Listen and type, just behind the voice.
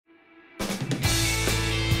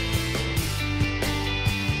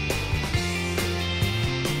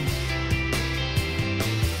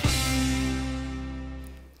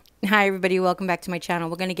hi everybody, welcome back to my channel.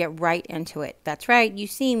 We're going to get right into it. That's right, you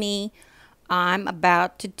see me. I'm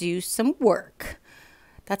about to do some work.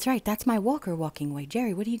 That's right, that's my walker walking away.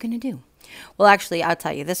 Jerry, what are you going to do? Well, actually, I'll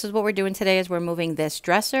tell you. This is what we're doing today is we're moving this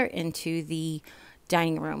dresser into the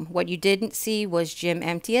dining room. What you didn't see was Jim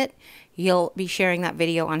empty it. He'll be sharing that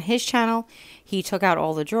video on his channel. He took out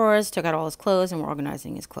all the drawers, took out all his clothes, and we're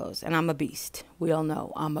organizing his clothes. And I'm a beast. We all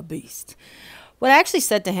know I'm a beast. What I actually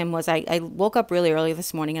said to him was I woke up really early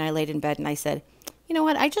this morning and I laid in bed and I said, you know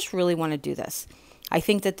what, I just really want to do this. I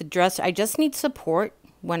think that the dresser, I just need support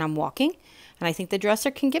when I'm walking. And I think the dresser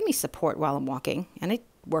can give me support while I'm walking. And it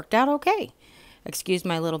worked out okay. Excuse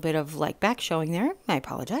my little bit of like back showing there. I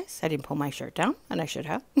apologize. I didn't pull my shirt down and I should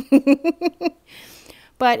have.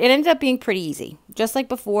 But it ended up being pretty easy. Just like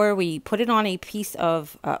before, we put it on a piece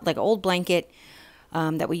of like an old blanket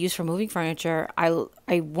that we use for moving furniture.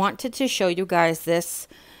 I wanted to show you guys this.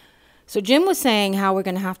 So Jim was saying how we're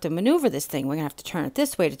going to have to maneuver this thing. We're going to have to turn it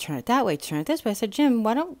this way, to turn it that way, to turn it this way. I said, Jim,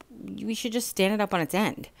 why don't we should just stand it up on its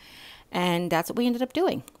end? And that's what we ended up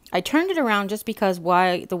doing. I turned it around just because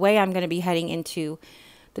the way I'm going to be heading into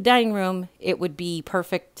the dining room, it would be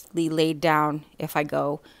perfectly laid down if I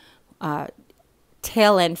go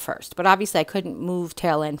tail end first. But obviously I couldn't move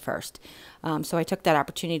tail end first. So I took that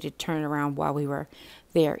opportunity to turn around while we were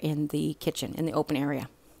there in the kitchen, in the open area,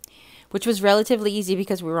 which was relatively easy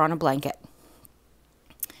because we were on a blanket.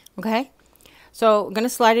 Okay, so I'm going to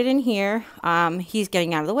slide it in here. He's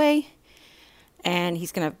getting out of the way, and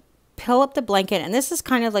he's going to pull up the blanket. And this is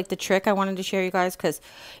kind of like the trick I wanted to share you guys, because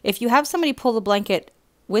if you have somebody pull the blanket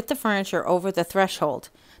with the furniture over the threshold,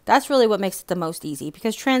 that's really what makes it the most easy,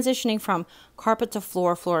 because transitioning from carpet to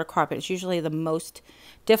floor, floor to carpet is usually the most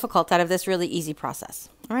difficult out of this really easy process.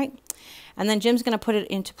 All right. And then Jim's going to put it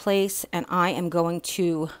into place and I am going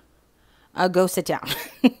to go sit down.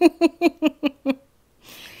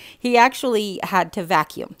 He actually had to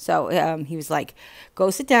vacuum. So he was like, go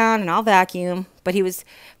sit down and I'll vacuum. But he was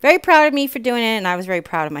very proud of me for doing it. And I was very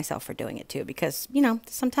proud of myself for doing it too, because, you know,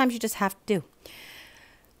 sometimes you just have to do.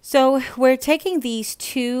 So we're taking these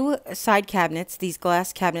two side cabinets, these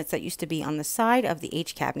glass cabinets that used to be on the side of the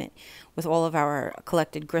H cabinet with all of our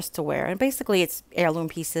collected gristleware. And basically it's heirloom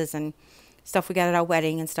pieces and stuff we got at our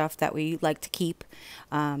wedding and stuff that we like to keep.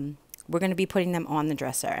 We're going to be putting them on the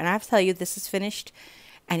dresser. And I have to tell you, this is finished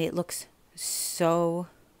and it looks so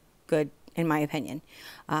good in my opinion.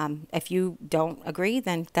 If you don't agree,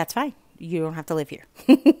 then that's fine. You don't have to live here.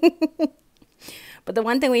 But the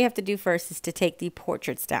one thing we have to do first is to take the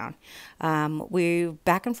portraits down. We're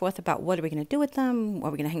back and forth about what are we going to do with them?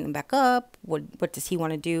 Are we going to hang them back up? What does he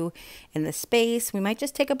want to do in the space? We might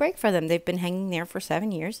just take a break for them. They've been hanging there for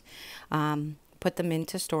 7 years. Put them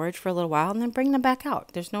into storage for a little while and then bring them back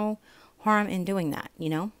out. There's no harm in doing that, you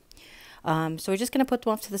know. So we're just going to put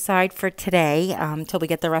them off to the side for today until we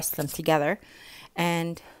get the rest of them together.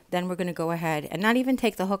 And then we're going to go ahead and not even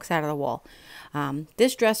take the hooks out of the wall.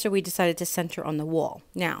 This dresser we decided to center on the wall.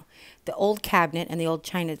 Now, the old cabinet and the old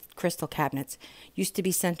china crystal cabinets used to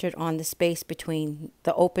be centered on the space between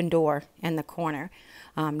the open door and the corner.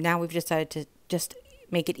 Now we've decided to just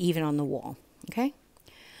make it even on the wall. Okay?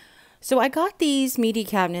 So I got these media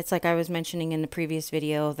cabinets, like I was mentioning in the previous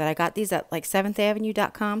video, that I got these at like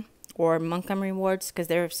 7thavenue.com or Montgomery Ward's, because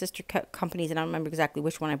they're sister companies and I don't remember exactly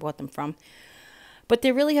which one I bought them from. But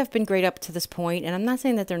they really have been great up to this point, and I'm not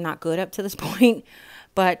saying that they're not good up to this point,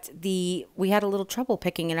 but we had a little trouble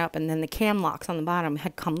picking it up, and then the cam locks on the bottom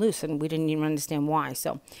had come loose, and we didn't even understand why.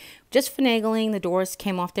 So just finagling, the doors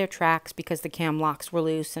came off their tracks because the cam locks were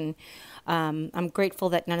loose, and I'm grateful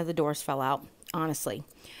that none of the doors fell out, honestly.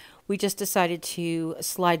 We just decided to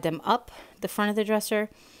slide them up the front of the dresser.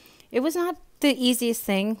 It was not the easiest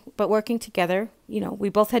thing, but working together, you know, we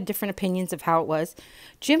both had different opinions of how it was.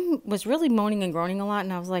 Jim was really moaning and groaning a lot,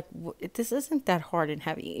 and I was like, this isn't that hard and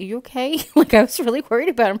heavy. Are you okay? Like, I was really worried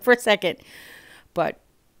about him for a second. But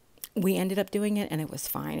we ended up doing it, and it was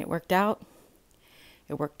fine. It worked out.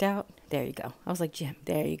 It worked out. There you go. I was like, Jim,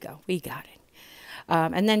 there you go. We got it.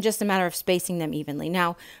 And then just a matter of spacing them evenly.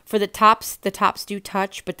 Now, for the tops do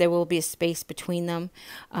touch, but there will be a space between them.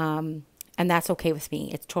 And that's okay with me.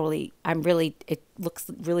 It's totally, it looks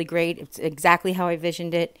really great. It's exactly how I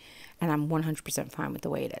visioned it. And I'm 100% fine with the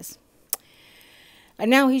way it is. And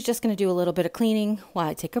now he's just going to do a little bit of cleaning while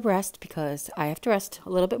I take a rest, because I have to rest a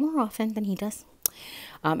little bit more often than he does.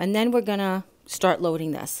 And then we're going to start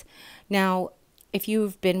loading this. Now, if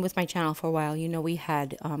you've been with my channel for a while, you know we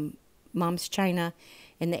had Mom's China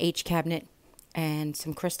in the H cabinet and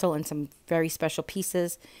some crystal and some very special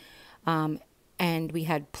pieces. And we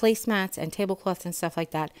had placemats and tablecloths and stuff like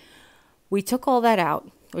that. We took all that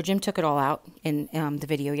out or Jim took it all out in the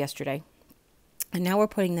video yesterday. And now we're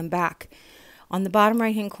putting them back. On the bottom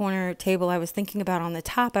right hand corner table, I was thinking about on the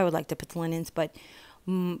top, I would like to put the linens, but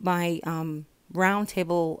my round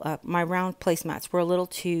table, my round placemats were a little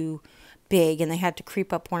too big and they had to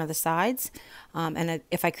creep up one of the sides. And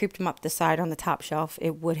if I creeped them up the side on the top shelf,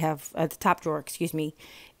 it would have, the top drawer, excuse me,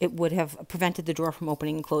 it would have prevented the drawer from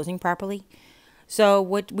opening and closing properly. So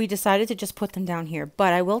what we decided to just put them down here.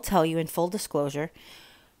 But I will tell you in full disclosure,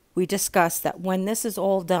 we discussed that when this is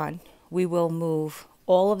all done, we will move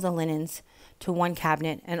all of the linens to one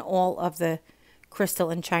cabinet and all of the crystal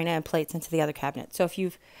and china and plates into the other cabinet. So if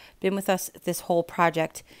you've been with us this whole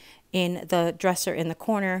project, in the dresser in the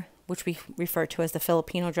corner, which we refer to as the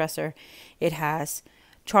Filipino dresser, it has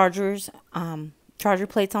chargers, charger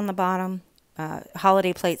plates on the bottom,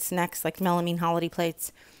 holiday plates next, like melamine holiday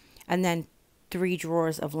plates, and then 3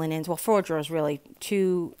 drawers of linens. Well, 4 drawers really,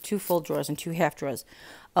 two full drawers and 2 half drawers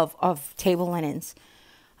of table linens.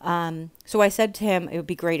 So I said to him, it would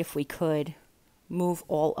be great if we could move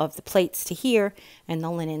all of the plates to here and the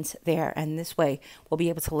linens there. And this way we'll be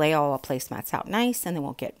able to lay all our placemats out nice and they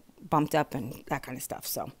won't get bumped up and that kind of stuff.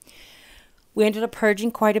 So we ended up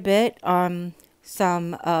purging quite a bit.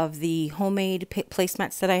 Some of the homemade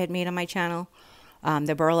placemats that I had made on my channel,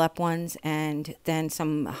 the burlap ones, and then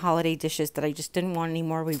some holiday dishes that I just didn't want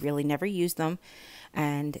anymore. We really never used them.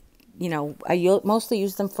 And, you know, I mostly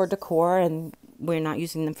use them for decor, and we're not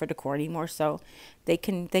using them for decor anymore. So they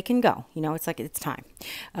can go, you know, it's like it's time.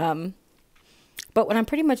 But what I'm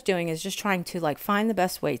pretty much doing is just trying to like find the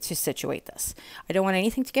best way to situate this. I don't want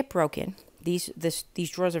anything to get broken. These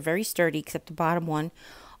drawers are very sturdy, except the bottom one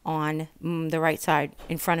on the right side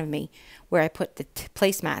in front of me where I put the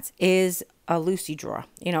placemats is a loosey drawer.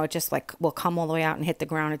 You know, it just like will come all the way out and hit the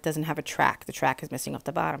ground. It doesn't have a track. The track is missing off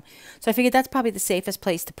the bottom. So I figured that's probably the safest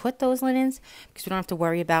place to put those linens because we don't have to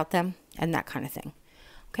worry about them and that kind of thing.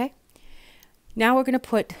 Okay. Now we're going to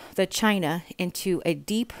put the china into a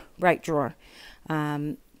deep right drawer.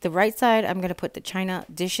 The right side, I'm going to put the china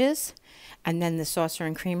dishes and then the saucer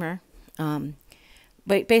and creamer.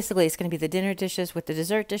 But basically, it's going to be the dinner dishes with the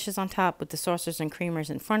dessert dishes on top with the saucers and creamers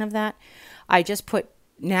in front of that. I just put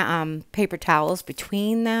paper towels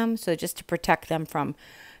between them, so just to protect them from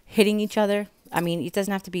hitting each other. I mean, it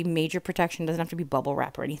doesn't have to be major protection. It doesn't have to be bubble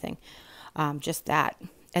wrap or anything. Just that.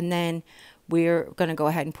 And then we're going to go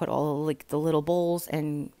ahead and put all like the little bowls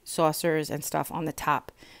and saucers and stuff on the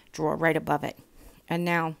top drawer right above it. And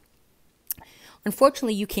now,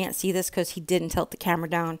 unfortunately, you can't see this because he didn't tilt the camera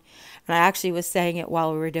down. And I actually was saying it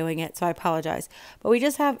while we were doing it, so I apologize. But we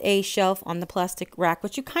just have a shelf on the plastic rack,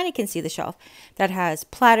 which you kind of can see the shelf, that has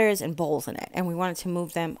platters and bowls in it. And we wanted to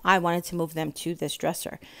move them. I wanted to move them to this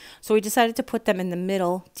dresser. So we decided to put them in the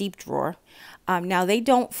middle deep drawer. Now, they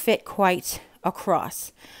don't fit quite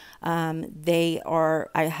across.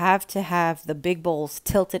 I have to have the big bowls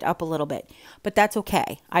tilted up a little bit, but that's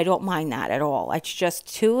okay. I don't mind that at all. It's just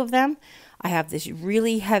 2 of them. I have this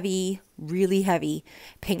really heavy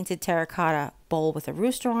painted terracotta bowl with a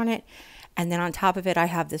rooster on it. And then on top of it, I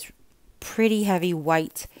have this pretty heavy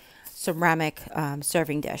white ceramic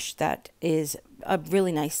serving dish that is a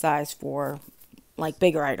really nice size for like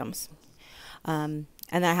bigger items. And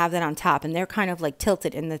I have that on top, and they're kind of like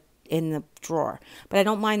tilted in the drawer. But I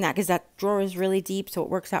don't mind that because that drawer is really deep, so it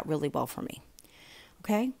works out really well for me.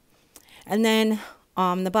 Okay? And then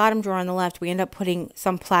the bottom drawer on the left, we end up putting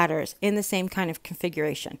some platters in the same kind of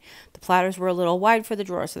configuration. The platters were a little wide for the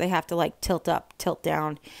drawer, so they have to like tilt up, tilt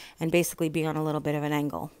down, and basically be on a little bit of an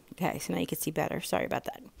angle. Okay, so now you can see better. Sorry about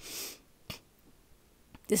that.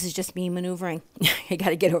 This is just me maneuvering. I got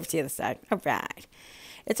to get over to the other side. All right.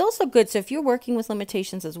 It's also good, so if you're working with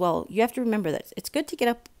limitations as well, you have to remember that it's good to get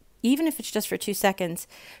up, even if it's just for 2 seconds,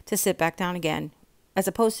 to sit back down again, as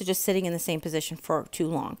opposed to just sitting in the same position for too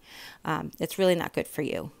long. It's really not good for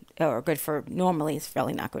you, or good for, normally it's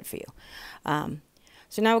really not good for you.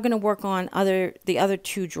 So now we're going to work on the other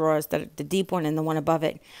 2 drawers, the deep one and the one above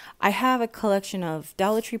it. I have a collection of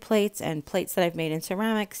Dollar Tree plates and plates that I've made in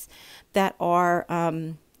ceramics that are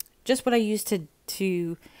just what I use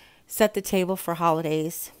to set the table for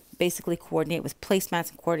holidays, basically coordinate with placemats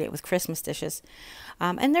and coordinate with Christmas dishes.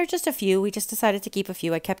 And they're just a few. We just decided to keep a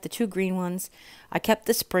few. I kept the 2 green ones. I kept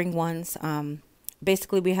the spring ones.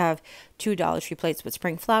 Basically, we have 2 Dollar Tree plates with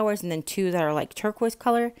spring flowers and then 2 that are like turquoise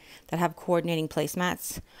color that have coordinating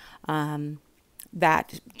placemats.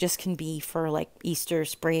 That just can be for like Easter,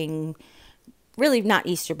 spring, really not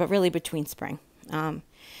Easter, but really between spring. And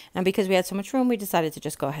because we had so much room, we decided to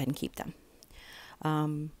just go ahead and keep them.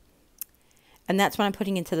 And that's what I'm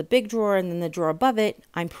putting into the big drawer, and then the drawer above it,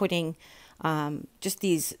 I'm putting just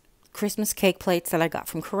these Christmas cake plates that I got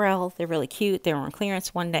from Corel. They're really cute. They were on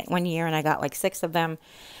clearance one year, and I got like 6 of them.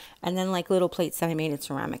 And then like little plates that I made in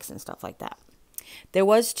ceramics and stuff like that. There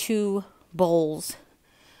was 2 bowls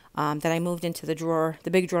that I moved into the drawer,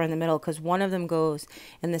 the big drawer in the middle, because one of them goes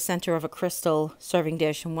in the center of a crystal serving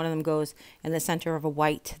dish, and one of them goes in the center of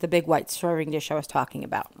the big white serving dish I was talking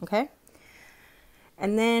about. Okay.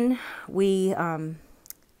 And then we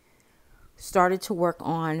started to work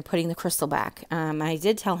on putting the crystal back. I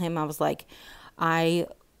did tell him, I was like, I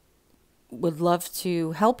would love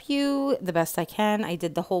to help you the best I can. I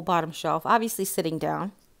did the whole bottom shelf, obviously sitting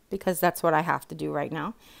down, because that's what I have to do right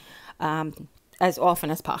now, as often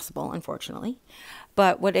as possible, unfortunately.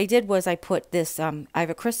 But what I did was I put this, I have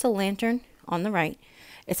a crystal lantern on the right.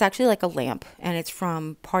 It's actually like a lamp, and it's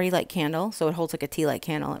from Party Light Candle, so it holds like a tea light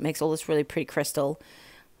candle. It makes all this really pretty crystal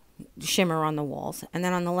shimmer on the walls. And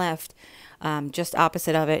then on the left, just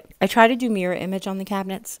opposite of it, I try to do mirror image on the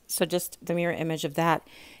cabinets, so just the mirror image of that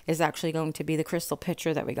is actually going to be the crystal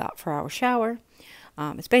pitcher that we got for our shower.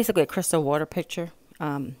 It's basically a crystal water pitcher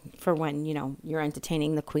for when, you know, you're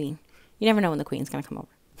entertaining the queen. You never know when the queen's going to come over.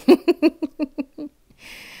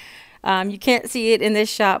 You can't see it in this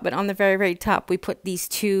shot, but on the very, very top, we put these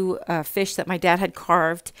 2 fish that my dad had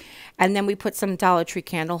carved. And then we put some Dollar Tree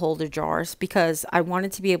candle holder jars, because I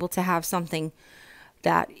wanted to be able to have something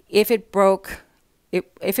that if it broke,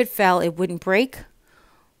 if it fell, it wouldn't break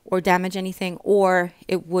or damage anything, or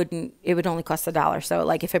it would only cost $1. So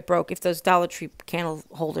like if it broke, if those Dollar Tree candle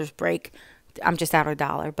holders break, I'm just out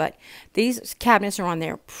 $1. But these cabinets are on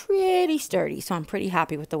there pretty sturdy, so I'm pretty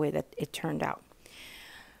happy with the way that it turned out.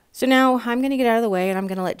 So now I'm going to get out of the way, and I'm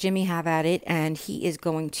going to let Jimmy have at it, and he is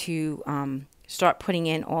going to start putting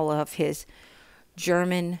in all of his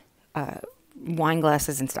German wine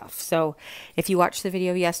glasses and stuff. So if you watched the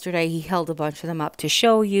video yesterday, he held a bunch of them up to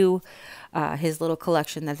show you his little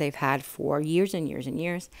collection that they've had for years and years and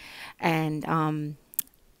years. And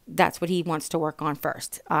that's what he wants to work on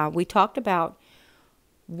first. We talked about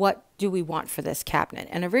what do we want for this cabinet.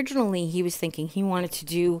 And originally he was thinking he wanted to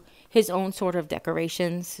do his own sort of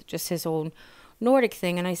decorations, just his own Nordic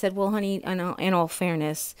thing. And I said, well, honey, in all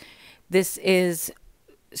fairness, this is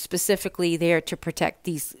specifically there to protect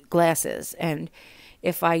these glasses. And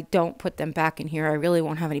if I don't put them back in here, I really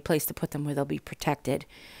won't have any place to put them where they'll be protected.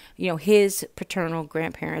 You know, his paternal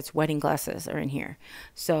grandparents' wedding glasses are in here.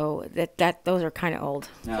 So those are kind of old.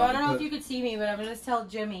 No, so I don't know if you could see me, but I'm going to tell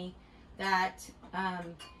Jimmy that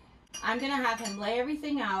I'm going to have him lay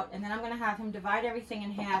everything out, and then I'm going to have him divide everything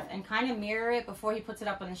in half and kind of mirror it before he puts it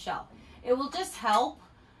up on the shelf. It will just help,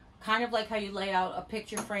 kind of like how you lay out a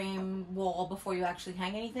picture frame wall before you actually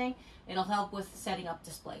hang anything. It'll help with setting up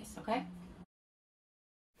displays, okay?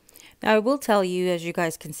 Now, I will tell you, as you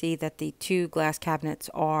guys can see, that the 2 glass cabinets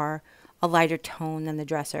are a lighter tone than the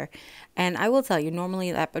dresser. And I will tell you,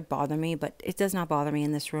 normally that would bother me, but it does not bother me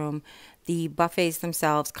in this room. The buffets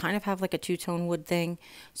themselves kind of have like a 2-tone wood thing,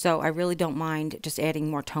 so I really don't mind just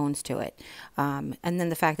adding more tones to it. And then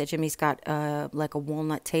the fact that Jimmy's got like a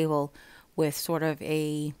walnut table with sort of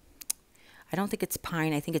a, I don't think it's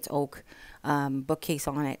pine, I think it's oak bookcase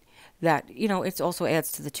on it, that, you know, it also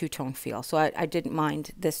adds to the 2-tone feel. So I didn't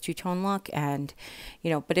mind this 2-tone look. And, you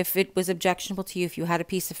know, but if it was objectionable to you, if you had a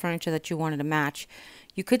piece of furniture that you wanted to match,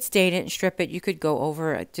 you could stain it and strip it. You could go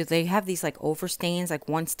over. Do they have these like over stains, like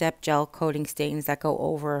 1-step gel coating stains that go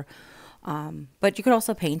over? But you could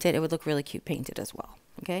also paint it. It would look really cute painted as well.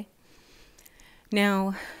 Okay.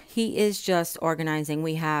 Now he is just organizing.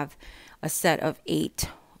 We have a set of 8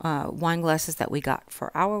 wine glasses that we got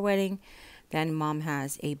for our wedding. Then Mom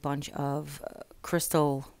has a bunch of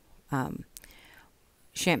crystal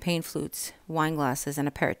champagne flutes, wine glasses, and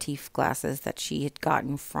aperitif glasses that she had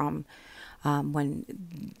gotten from when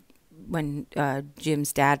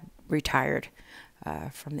Jim's dad retired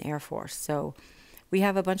from the Air Force. So we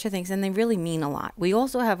have a bunch of things, and they really mean a lot. We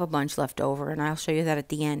also have a bunch left over, and I'll show you that at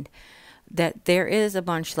the end, that there is a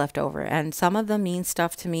bunch left over. And some of them mean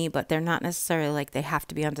stuff to me, but they're not necessarily like they have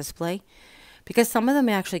to be on display. Because some of them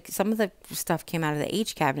actually, some of the stuff came out of the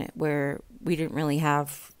H cabinet where we didn't really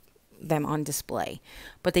have them on display.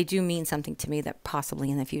 But they do mean something to me that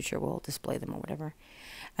possibly in the future we'll display them or whatever.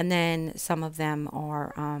 And then some of them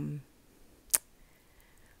are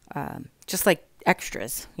just like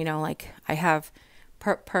extras. You know, like I have,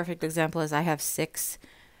 perfect example is I have 6,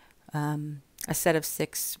 a set of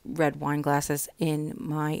 6 red wine glasses in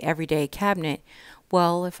my everyday cabinet.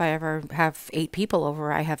 Well, if I ever have 8 people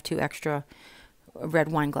over, I have 2 extra red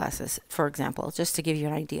wine glasses, for example, just to give you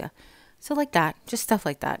an idea. So like that, just stuff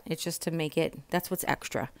like that. It's just to make it, that's what's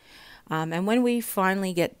extra. And when we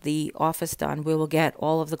finally get the office done, we will get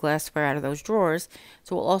all of the glassware out of those drawers.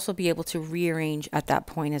 So we'll also be able to rearrange at that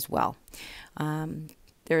point as well.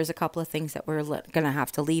 There is a couple of things that we're going to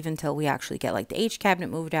have to leave until we actually get like the H cabinet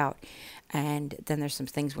moved out. And then there's some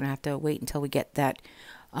things we're going to have to wait until we get that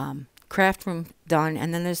craft room done.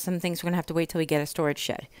 And then there's some things we're going to have to wait till we get a storage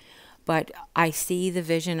shed. But I see the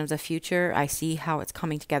vision of the future. I see how it's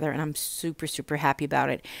coming together, and I'm super, super happy about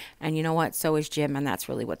it. And you know what? So is Jim, and that's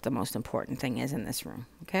really what the most important thing is in this room,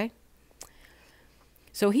 okay?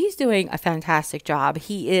 So he's doing a fantastic job.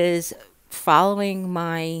 He is following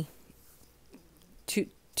my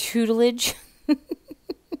tutelage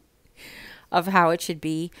of how it should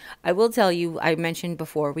be. I will tell you, I mentioned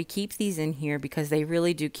before, we keep these in here because they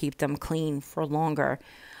really do keep them clean for longer.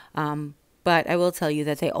 But I will tell you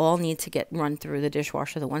that they all need to get run through the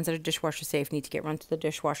dishwasher. The ones that are dishwasher safe need to get run through the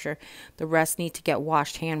dishwasher. The rest need to get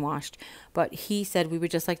washed, hand washed. But he said we would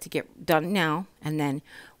just like to get done now. And then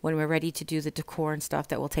when we're ready to do the decor and stuff,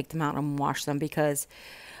 that we'll take them out and wash them, because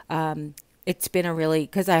it's been a really,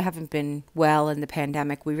 because I haven't been well in the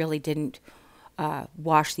pandemic, we really didn't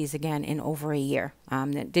wash these again in over a year.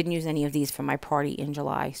 Didn't use any of these for my party in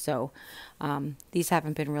July, so these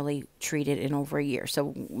haven't been really treated in over a year.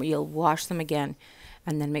 So we'll wash them again,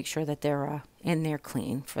 and then make sure that they're in there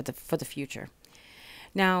clean for the future.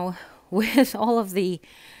 Now, with all of the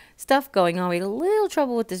stuff going on, we had a little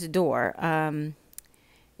trouble with this door.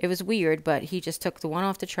 It was weird, but he just took the one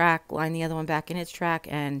off the track, lined the other one back in its track,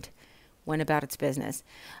 and went about its business.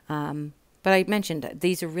 But I mentioned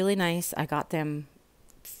these are really nice. I got them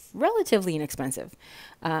relatively inexpensive,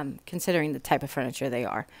 considering the type of furniture they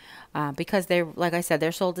are, because they're, like I said,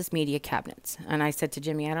 they're sold as media cabinets. And I said to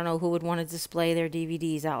Jimmy, I don't know who would want to display their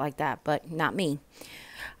DVDs out like that, but not me.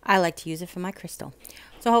 I like to use it for my crystal.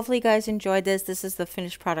 So hopefully you guys enjoyed this. This is the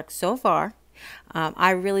finished product so far.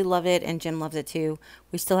 I really love it, and Jim loves it too.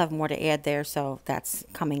 We still have more to add there, so that's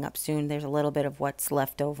coming up soon. There's a little bit of what's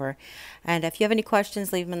left over. And if you have any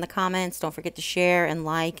questions, leave them in the comments. Don't forget to share and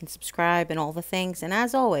like and subscribe and all the things. And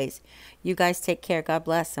as always, you guys take care. God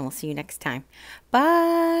bless, and we'll see you next time.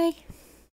 Bye.